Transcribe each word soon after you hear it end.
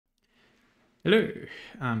Hello,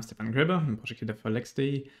 I'm Stefan Greber, I'm project leader for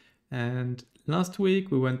LXD, and last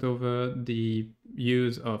week we went over the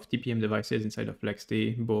use of TPM devices inside of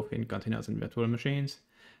LXD, both in containers and virtual machines.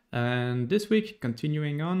 And this week,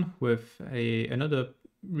 continuing on with another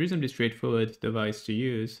reasonably straightforward device to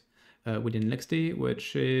use within LXD,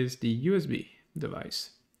 which is the USB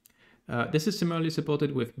device. This is similarly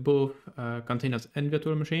supported with both containers and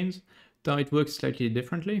virtual machines, though it works slightly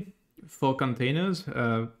differently. For containers,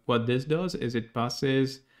 what this does is it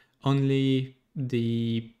passes only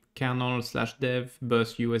the kernel/dev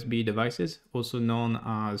bus USB devices, also known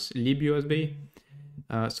as libusb.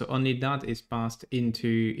 So only that is passed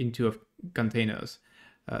into containers.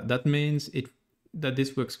 That means that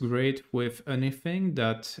this works great with anything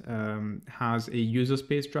that has a user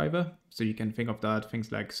space driver. So you can think of that,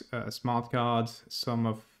 things like smart cards,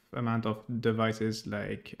 amount of devices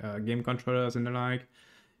like game controllers and the like.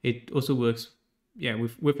 It also works,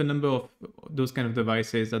 with a number of those kind of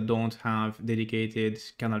devices that don't have dedicated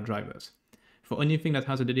kernel drivers. For anything that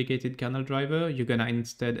has a dedicated kernel driver, you're gonna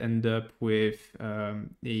instead end up with a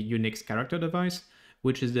Unix character device,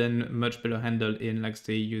 which is then much better handled in, like,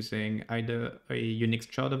 say, using either a Unix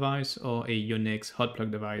char device or a unix-hotplug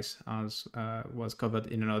device, as was covered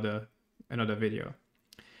in another video.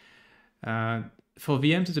 For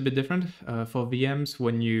VMs, it's a bit different. For VMs,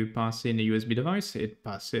 when you pass in a USB device, it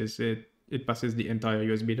passes the entire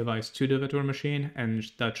USB device to the virtual machine, and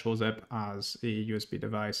that shows up as a USB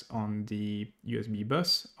device on the USB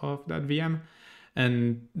bus of that VM.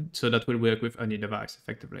 And so that will work with any device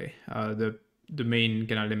effectively. The main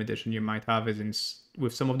kind of limitation you might have is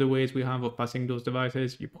with some of the ways we have of passing those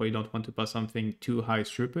devices, you probably don't want to pass something too high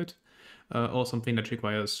throughput. Or something that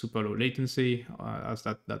requires super low latency, as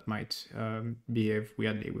that might behave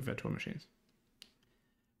weirdly with virtual machines.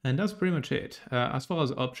 And that's pretty much it. As far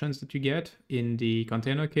as options that you get, in the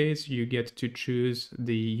container case, you get to choose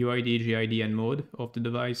the UID, GID, and mode of the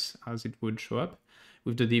device as it would show up,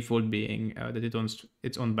 with the default being that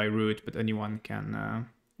it's owned by root, but anyone can,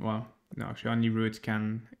 only root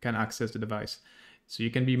can access the device. So you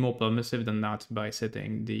can be more permissive than that by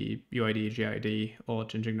setting the UID, GID, or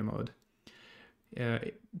changing the mode.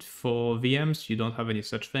 For VMs, you don't have any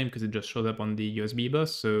such thing because it just shows up on the USB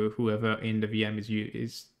bus. So whoever in the VM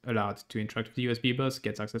is allowed to interact with the USB bus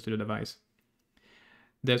gets access to the device.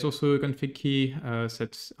 There's also a config key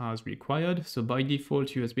set as required. So by default,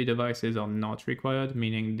 USB devices are not required,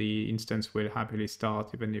 meaning the instance will happily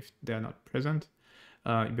start even if they're not present.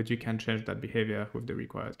 But you can change that behavior with the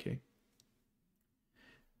required key.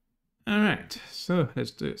 All right, so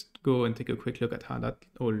let's just go and take a quick look at how that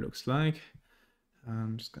all looks like.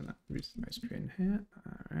 I'm just gonna reset my screen here,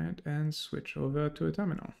 all right, and switch over to a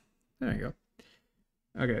terminal. There we go.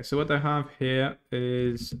 Okay, so what I have here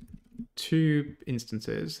is two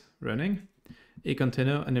instances running, a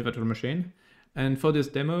container and a virtual machine. And for this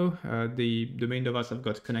demo, the main device I've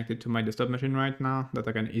got connected to my desktop machine right now that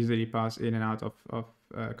I can easily pass in and out of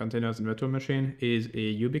containers and virtual machine is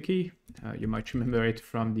a YubiKey. You might remember it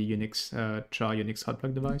from the Unix char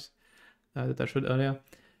unix-hotplug device that I showed earlier.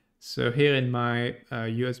 So here in my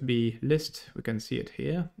USB list, we can see it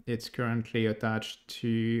here. It's currently attached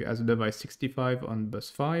to as a device 65 on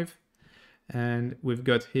bus 5. And we've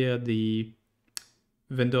got here the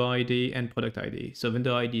vendor ID and product ID. So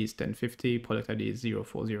vendor ID is 1050, product ID is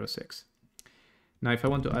 0406. Now, if I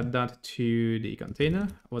want to add that to the container,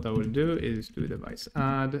 what I will do is do device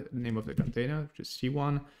add, name of the container, which is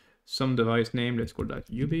C1, some device name, let's call that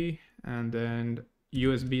UB, and then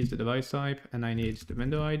USB is the device type, and I need the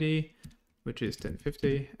vendor ID, which is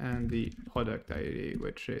 1050, and the product ID,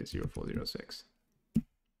 which is 0406. If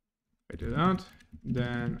I do that,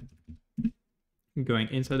 then going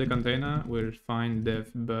inside the container, we'll find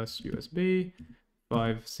dev bus USB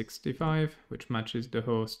 565, which matches the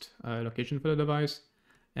host location for the device,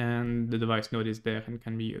 and the device node is there and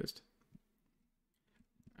can be used.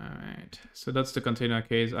 All right, so that's the container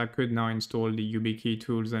case. I could now install the YubiKey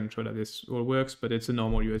tools and show that this all works, but it's a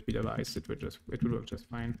normal USB device. It will work just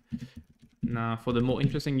fine. Now, for the more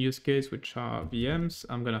interesting use case, which are VMs,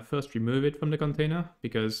 I'm gonna first remove it from the container,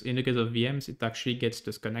 because in the case of VMs, it actually gets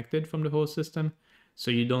disconnected from the host system. So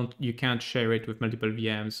you can't share it with multiple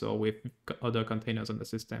VMs or with other containers on the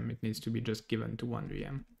system. It needs to be just given to one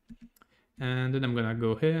VM. And then I'm gonna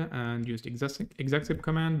go here and use the execzip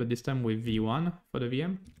command, but this time with v1 for the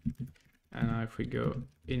VM. And now if we go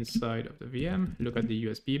inside of the VM, look at the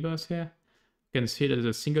USB bus here, you can see that there's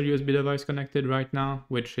a single USB device connected right now,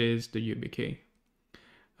 which is the YubiKey.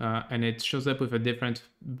 And it shows up with a different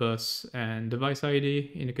bus and device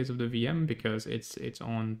ID in the case of the VM because it's its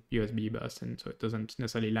own USB bus, and so it doesn't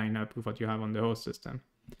necessarily line up with what you have on the host system.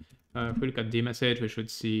 If we look at the message, we should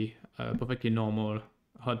see a perfectly normal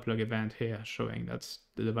hotplug event here showing that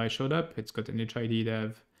the device showed up. It's got an HID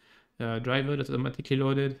dev driver that's automatically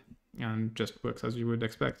loaded and just works as you would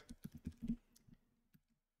expect.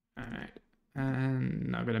 All right, and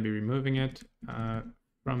now I'm going to be removing it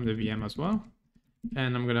from the VM as well.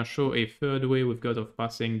 And I'm going to show a third way we've got of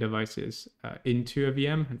passing devices into a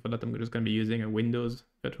VM. And for that, I'm just going to be using a Windows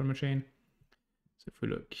virtual machine. So if we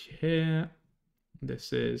look here,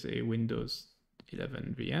 this is a Windows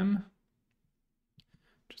 11 VM.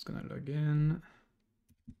 Just going to log in.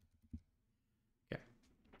 Okay.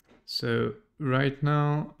 So right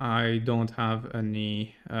now, I don't have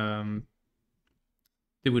any...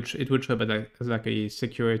 it would show up as like a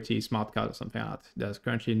security smart card or something like that. There's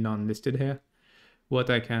currently none listed here. What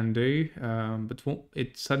I can do, but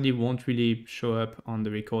it sadly won't really show up on the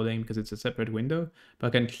recording because it's a separate window, but I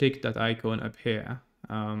can click that icon up here.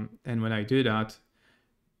 And when I do that,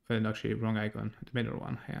 and actually wrong icon, the middle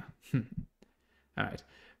one here. All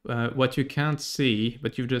right. What you can't see,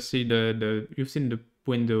 but you've just seen you've seen the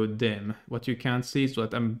window dim. What you can't see is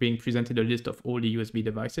that I'm being presented a list of all the USB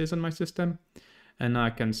devices on my system. And now I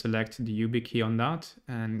can select the YubiKey on that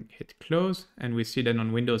and hit close. And we see that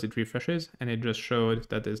on Windows it refreshes and it just showed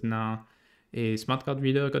that there's now a smart card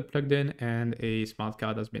reader got plugged in and a smart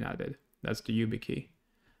card has been added. That's the YubiKey.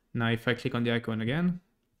 Now if I click on the icon again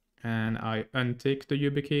and I untick the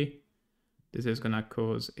YubiKey, this is gonna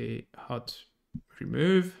cause a hot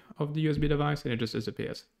remove of the USB device and it just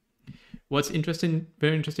disappears. What's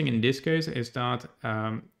very interesting in this case is that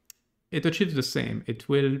it achieves the same. It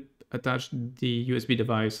will attach the USB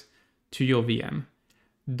device to your VM.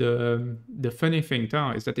 The funny thing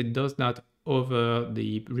now is that it does that over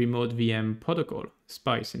the remote VM protocol,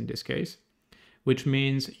 SPICE in this case, which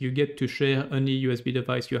means you get to share any USB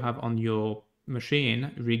device you have on your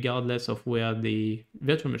machine, regardless of where the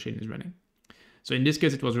virtual machine is running. So in this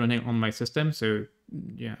case, it was running on my system. So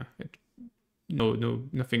yeah,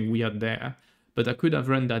 nothing weird there. But I could have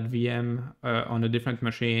run that VM on a different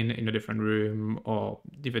machine in a different room or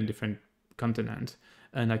even different continent.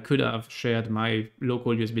 And I could have shared my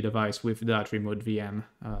local USB device with that remote VM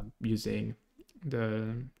using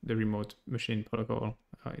the remote machine protocol,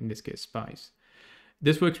 in this case, SPICE.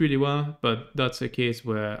 This works really well, but that's a case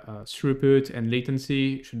where throughput and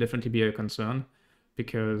latency should definitely be a concern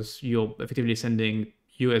because you're effectively sending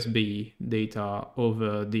USB data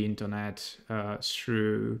over the internet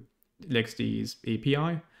through LXD's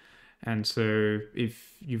API. And so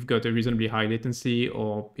if you've got a reasonably high latency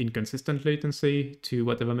or inconsistent latency to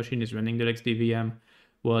whatever machine is running the LXD VM,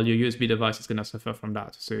 well, your USB device is going to suffer from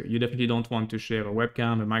that. So you definitely don't want to share a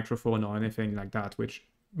webcam, a microphone, or anything like that, which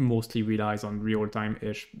mostly relies on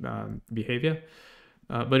real-time-ish behavior.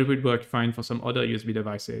 But it would work fine for some other USB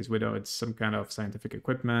devices, whether it's some kind of scientific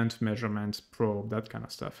equipment, measurement, probe, that kind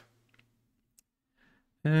of stuff.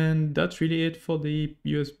 And that's really it for the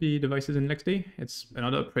USB devices in LXD. It's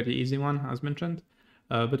another pretty easy one, as mentioned,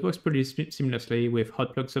 but works pretty seamlessly with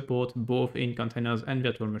hotplug support, both in containers and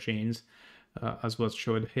virtual machines, as was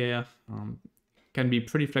showed here. Can be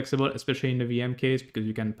pretty flexible, especially in the VM case, because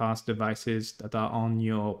you can pass devices that are on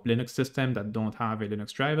your Linux system that don't have a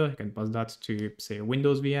Linux driver. You can pass that to, say, a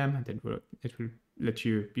Windows VM, and then it will let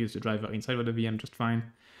you use the driver inside of the VM just fine.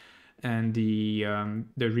 And the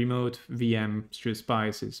remote VM through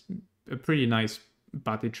SPICE is a pretty nice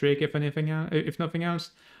party trick, if nothing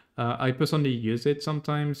else. I personally use it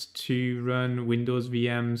sometimes to run Windows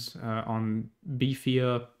VMs on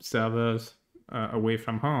beefier servers away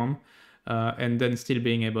from home, and then still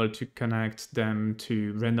being able to connect them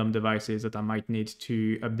to random devices that I might need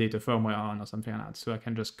to update a firmware on or something like that. So I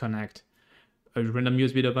can just connect a random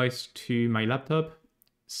USB device to my laptop,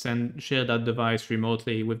 share that device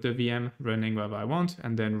remotely with the VM running wherever I want,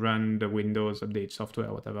 and then run the Windows update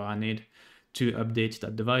software, whatever I need to update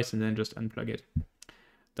that device, and then just unplug it.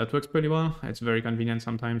 That works pretty well. It's very convenient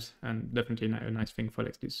sometimes, and definitely a nice thing for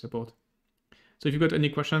LXD support. So if you've got any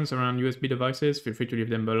questions around USB devices, feel free to leave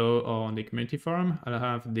them below or on the community forum. I'll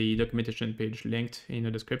have the documentation page linked in the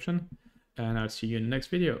description, and I'll see you in the next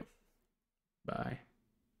video. Bye.